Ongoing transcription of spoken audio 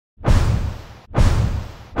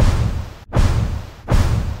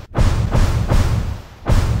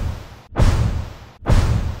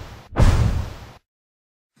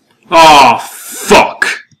Oh, fuck!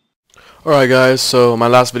 Alright guys, so my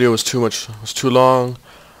last video was too long,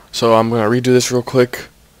 so I'm gonna redo this real quick.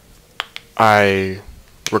 I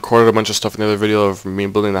recorded a bunch of stuff in the other video of me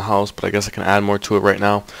building the house, but I guess I can add more to it right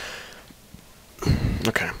now.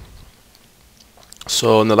 Okay.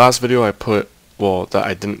 So in the last video I put, well,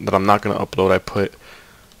 that I'm not gonna upload, I put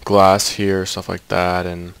glass here, stuff like that,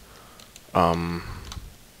 and I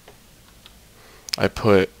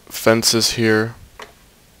put fences here,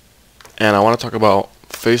 and I want to talk about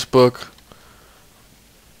Facebook,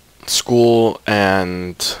 school,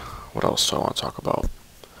 and what else do I want to talk about?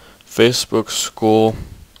 Facebook, school,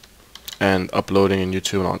 and uploading in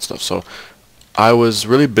YouTube and all that stuff. So I was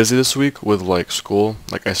really busy this week with like school.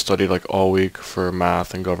 Like I studied like all week for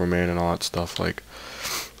math and government and all that stuff. Like,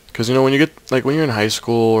 cause you know when you get like when you're in high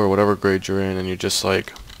school or whatever grade you're in, and you just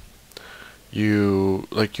like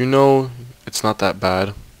it's not that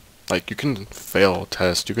bad. Like you can fail a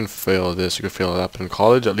test, you can fail this, you can fail that. But in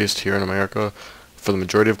college, at least here in America, for the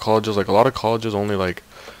majority of colleges, like a lot of colleges only like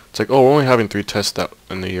it's like, oh, we're only having 3 tests that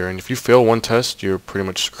in the year, and if you fail one test, you're pretty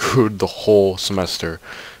much screwed the whole semester.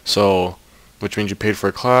 So, which means you paid for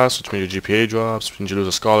a class, which means your GPA drops, which means you lose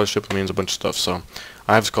a scholarship, it means a bunch of stuff. So,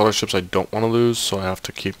 I have scholarships I don't want to lose, so I have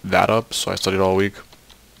to keep that up. So I studied all week.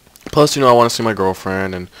 Plus, I want to see my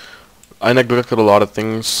girlfriend, and I neglected a lot of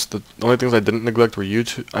things. The only things I didn't neglect were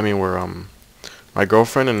YouTube. Were my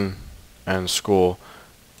girlfriend and school.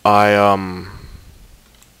 I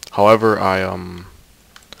however,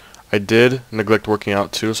 I did neglect working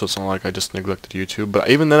out too, so it's not like I just neglected YouTube. But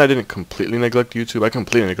even then, I didn't completely neglect YouTube. I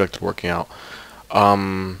completely neglected working out.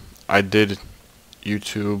 I did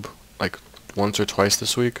YouTube like once or twice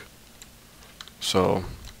this week. So,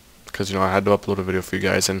 because I had to upload a video for you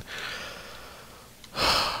guys, and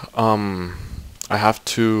I have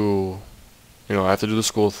to, I have to do the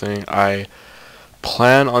school thing. I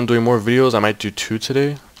plan on doing more videos. I might do 2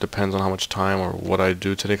 today. Depends on how much time or what I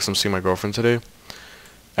do today, because I'm seeing my girlfriend today.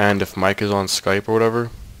 And if Mike is on Skype or whatever,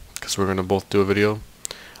 because we're going to both do a video.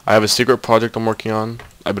 I have a secret project I'm working on.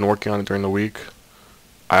 I've been working on it during the week.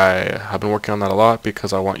 I have been working on that a lot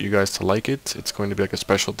because I want you guys to like it. It's going to be like a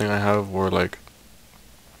special thing I have where like,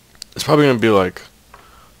 it's probably going to be like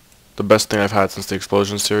the best thing I've had since the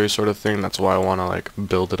Explosion series sort of thing. That's why I want to like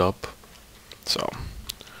build it up. So,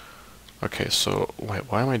 okay, so wait,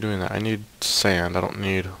 why am I doing that? I need sand. I don't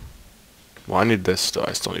need, well, I need this still.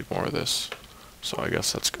 I still need more of this. So I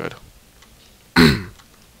guess that's good.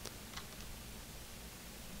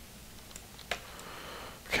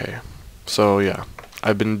 Okay, so yeah,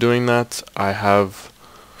 I've been doing that. I have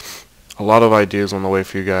a lot of ideas on the way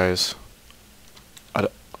for you guys.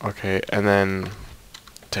 Okay, and then,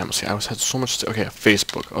 damn, see, had so much. Okay,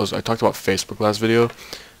 Facebook. I talked about Facebook last video.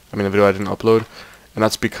 The video I didn't upload, and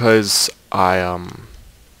that's because I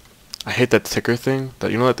hate that ticker thing.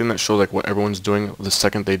 That that thing that shows like what everyone's doing the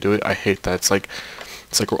second they do it. I hate that. It's like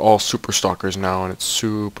we're all super stalkers now, and it's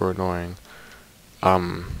super annoying.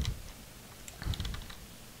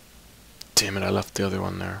 Damn it! I left the other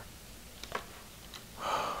one there.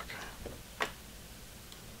 Okay.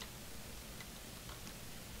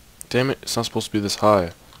 Damn it! It's not supposed to be this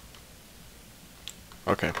high.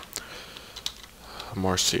 Okay.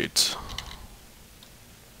 More seeds.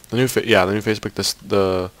 The new the new Facebook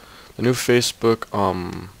the new Facebook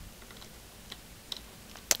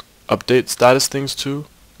update status things too.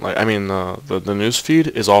 Like the news feed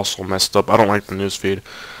is also messed up. I don't like the news feed.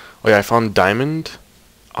 Oh yeah, I found diamond,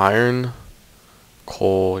 iron,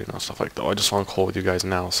 coal, stuff like that. I just found coal with you guys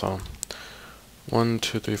now, so 1,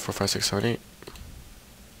 2, 3, 4, 5, 6, 7, 8.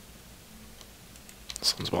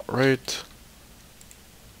 Sounds about right.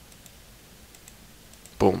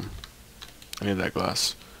 Boom. I need that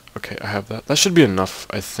glass. Okay, I have that. That should be enough,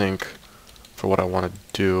 I think, for what I want to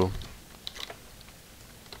do.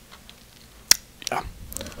 Yeah.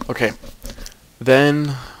 Okay.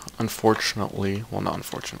 Then, unfortunately, well, not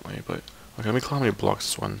unfortunately, but okay, let me count how many blocks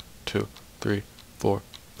this 1, 2, 3, 4,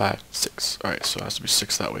 5, 6. Alright, so it has to be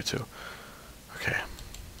 6 that way too. Okay.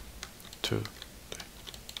 2, 3,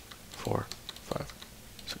 4, 5,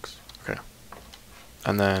 6. Okay.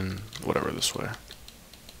 And then, whatever this way.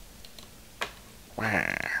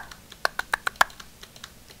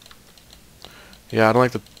 Yeah, I don't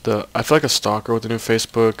like I feel like a stalker with the new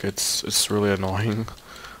Facebook. It's really annoying.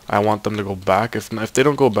 I want them to go back. If they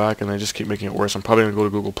don't go back and they just keep making it worse, I'm probably gonna go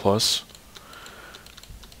to Google Plus.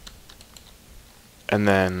 And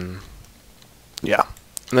then, yeah,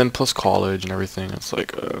 and then plus college and everything. It's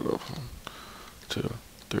like 2,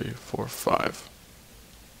 3, 4, 5.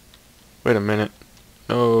 Wait a minute.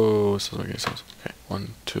 No, this doesn't make any sense. Okay,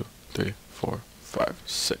 1, 2, 3, 4, 5,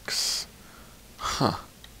 6. Huh.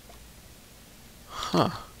 Huh.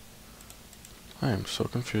 I am so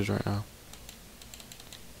confused right now.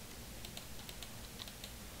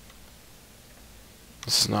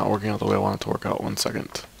 This is not working out the way I want it to work out. 1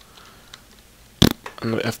 second.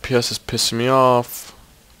 And the FPS is pissing me off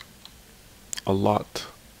a lot.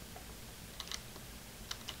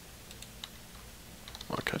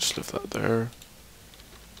 Okay, just leave that there.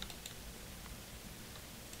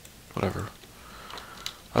 Whatever.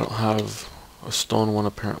 I don't have a stone one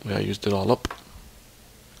apparently. I used it all up.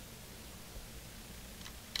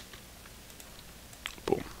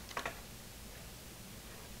 Boom.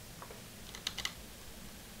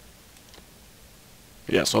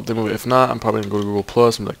 Yeah, so update movie. If not, I'm probably gonna go to Google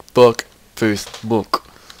Plus and be like, fuck Facebook.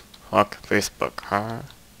 Fuck Facebook, huh?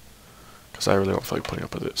 Because I really don't feel like putting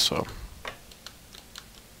up with it, so.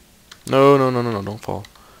 No, don't fall.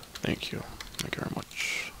 Thank you. Thank you very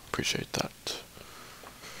much. Appreciate that.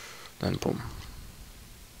 Then boom.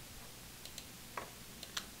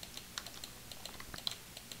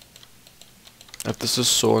 If this is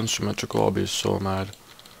so unsymmetrical, I'll be so mad.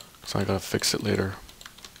 Because I gotta fix it later.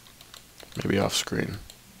 Maybe off screen.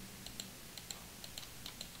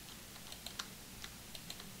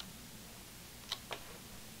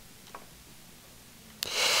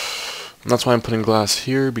 And that's why I'm putting glass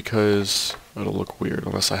here, because it'll look weird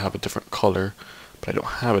unless I have a different color. But I don't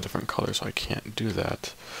have a different color, so I can't do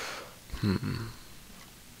that.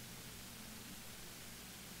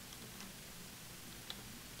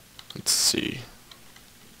 Let's see.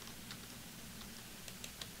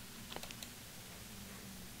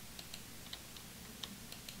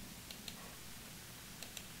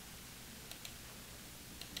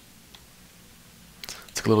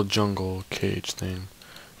 It's like a little jungle cage thing.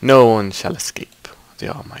 No one shall escape the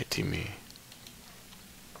almighty me.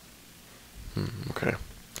 Okay.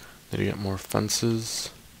 Need to get more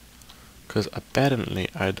fences. Because apparently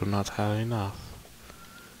I do not have enough.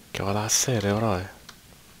 Que voy a hacer, bro?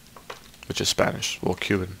 Which is Spanish. Well,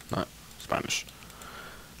 Cuban, not Spanish.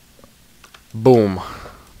 Boom.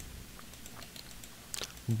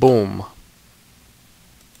 Boom.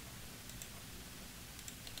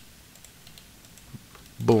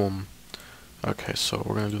 Boom. Okay, so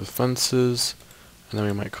we're gonna do the fences, and then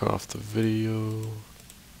we might cut off the video.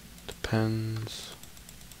 Depends.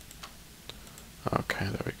 Okay,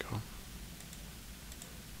 there we go.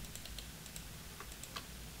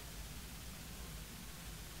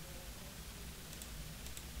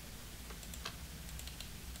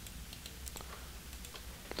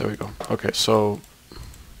 There we go. Okay, so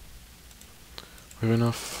we have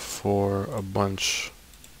enough for a bunch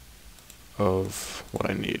of what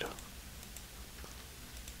I need.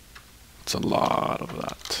 It's a lot of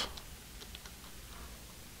that.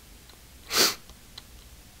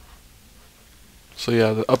 So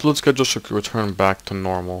yeah, the upload schedule should return back to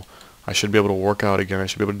normal. I should be able to work out again. I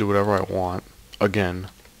should be able to do whatever I want again.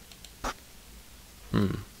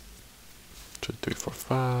 2, 3, 4,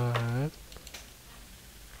 5.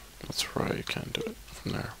 That's right, you can't do it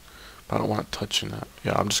from there. But I don't want it touching that.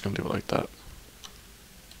 Yeah, I'm just gonna do it like that.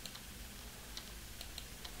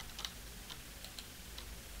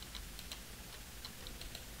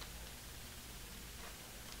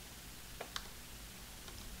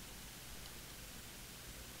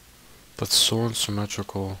 That's so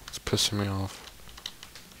unsymmetrical. It's pissing me off.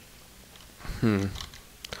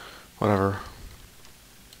 Whatever.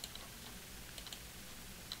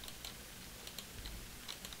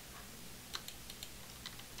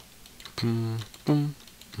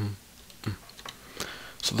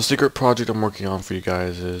 So the secret project I'm working on for you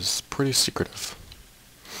guys is pretty secretive.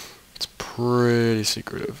 It's pretty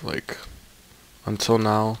secretive. Like, until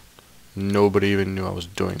now, nobody even knew I was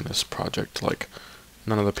doing this project. Like,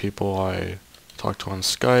 none of the people I talked to on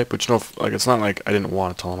Skype, which, you know, like, it's not like I didn't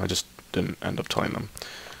want to tell them, I just didn't end up telling them.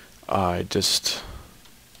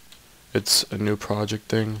 It's a new project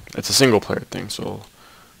thing. It's a single player thing, so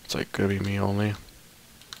it's like gonna be me only.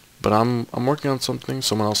 But I'm working on something.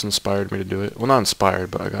 Someone else inspired me to do it. Well, not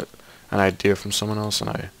inspired, but I got an idea from someone else,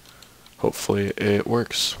 and hopefully it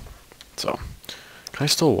works. So, can I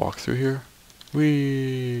still walk through here?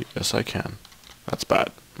 Yes, I can. That's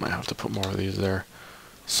bad. Might have to put more of these there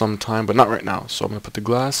sometime, but not right now. So I'm gonna put the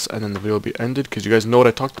glass, and then the video will be ended, because you guys know what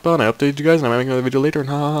I talked about, and I updated you guys, and I might make another video later, and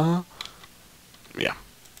yeah.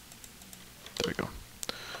 There we go.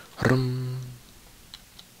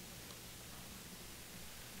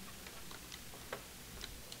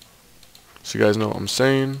 So you guys know what I'm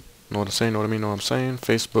saying, know what I'm saying, know what I mean, know what I'm saying.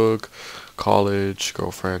 Facebook, college,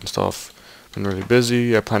 girlfriend, stuff. Been really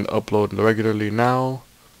busy. I plan to upload regularly now.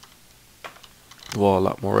 Well, a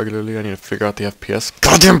lot more regularly. I need to figure out the FPS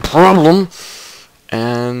goddamn problem.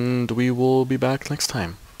 and we will be back next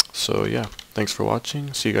time. So yeah, thanks for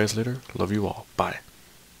watching. See you guys later. Love you all. Bye.